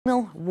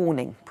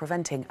Warning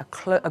preventing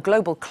a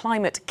global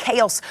climate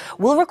chaos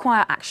will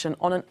require action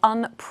on an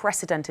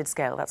unprecedented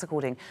scale. That's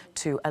according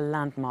to a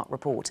landmark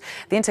report.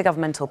 The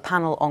Intergovernmental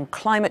Panel on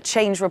Climate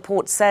Change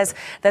report says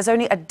there's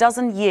only a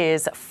dozen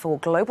years for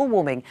global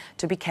warming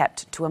to be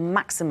kept to a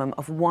maximum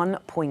of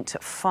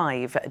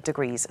 1.5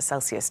 degrees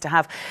Celsius. To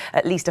have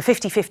at least a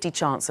 50-50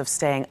 chance of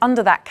staying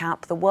under that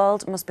cap, the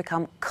world must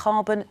become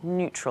carbon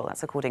neutral.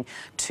 That's according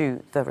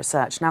to the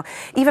research. Now,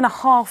 even a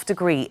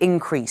half-degree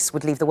increase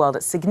would leave the world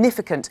at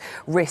significant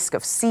risk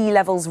of sea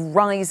levels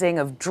rising,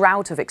 of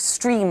drought, of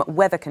extreme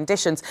weather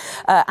conditions,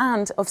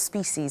 and of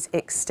species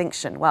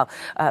extinction. Well,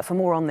 for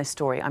more on this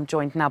story, I'm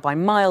joined now by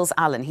Miles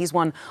Allen. He's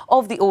one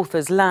of the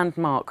authors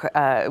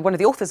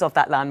of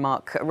that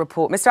landmark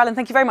report. Mr. Allen,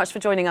 thank you very much for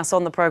joining us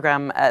on the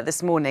programme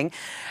this morning.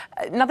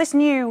 Now, this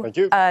new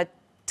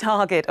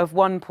target of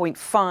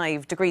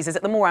 1.5 degrees is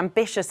at the more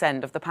ambitious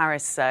end of the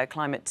Paris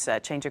climate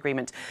change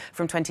agreement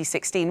from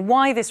 2016.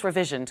 Why this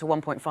revision to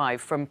 1.5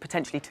 from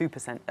potentially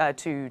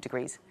 2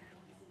 degrees?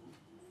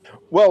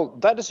 Well,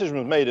 that decision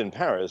was made in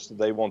Paris that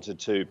they wanted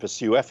to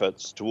pursue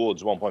efforts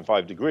towards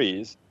 1.5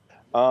 degrees.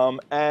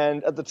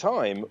 And at the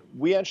time,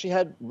 we actually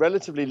had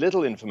relatively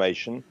little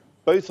information,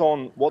 both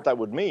on what that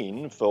would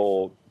mean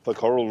for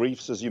coral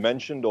reefs, as you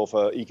mentioned, or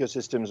for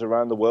ecosystems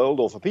around the world,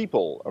 or for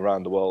people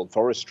around the world,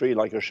 forestry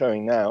like you're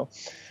showing now.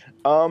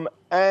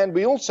 And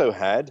we also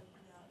had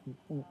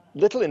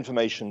little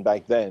information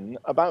back then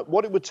about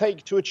what it would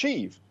take to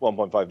achieve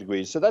 1.5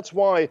 degrees. So that's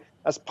why,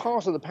 as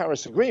part of the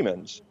Paris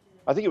Agreement,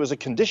 I think it was a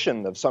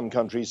condition of some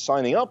countries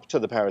signing up to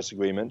the Paris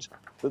Agreement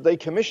that they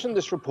commissioned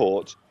this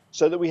report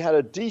so that we had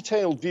a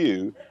detailed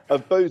view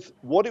of both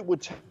what it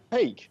would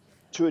take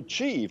to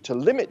achieve, to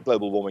limit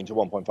global warming to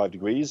 1.5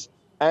 degrees,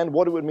 and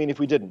what it would mean if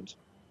we didn't.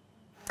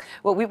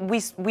 Well,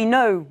 we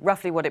know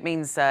roughly what it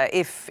means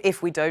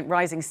if we don't: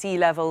 rising sea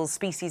levels,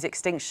 species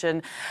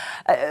extinction.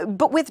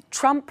 But with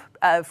Trump,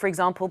 for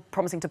example,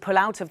 promising to pull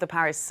out of the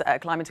Paris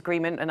Climate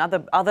Agreement, and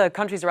other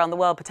countries around the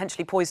world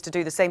potentially poised to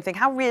do the same thing,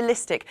 how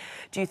realistic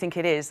do you think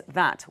it is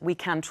that we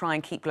can try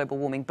and keep global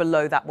warming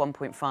below that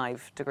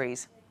 1.5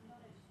 degrees?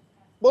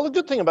 Well, the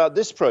good thing about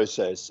this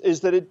process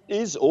is that it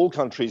is all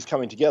countries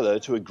coming together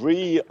to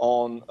agree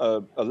on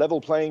a level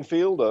playing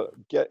field,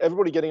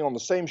 everybody getting on the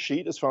same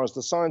sheet as far as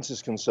the science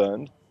is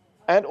concerned.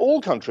 And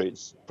all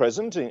countries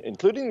present,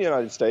 including the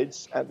United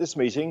States, at this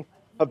meeting,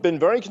 have been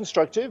very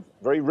constructive,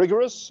 very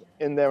rigorous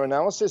in their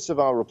analysis of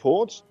our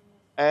report,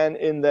 and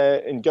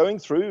in going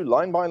through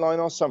line by line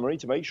our summary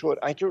to make sure it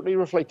accurately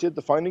reflected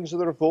the findings of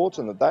the report,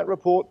 and that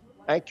report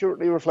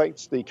accurately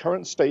reflects the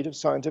current state of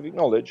scientific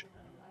knowledge.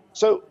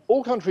 So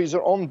all countries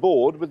are on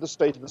board with the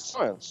state of the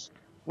science.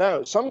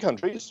 Now, some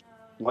countries,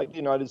 like the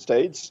United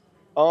States,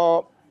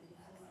 are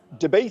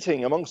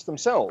debating amongst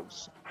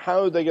themselves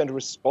how they're going to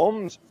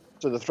respond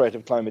to the threat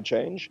of climate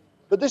change.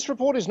 But this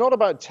report is not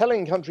about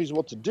telling countries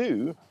what to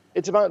do.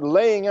 It's about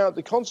laying out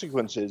the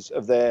consequences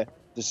of their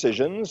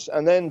decisions,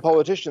 and then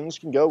politicians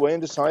can go away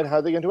and decide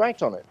how they're going to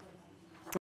act on it.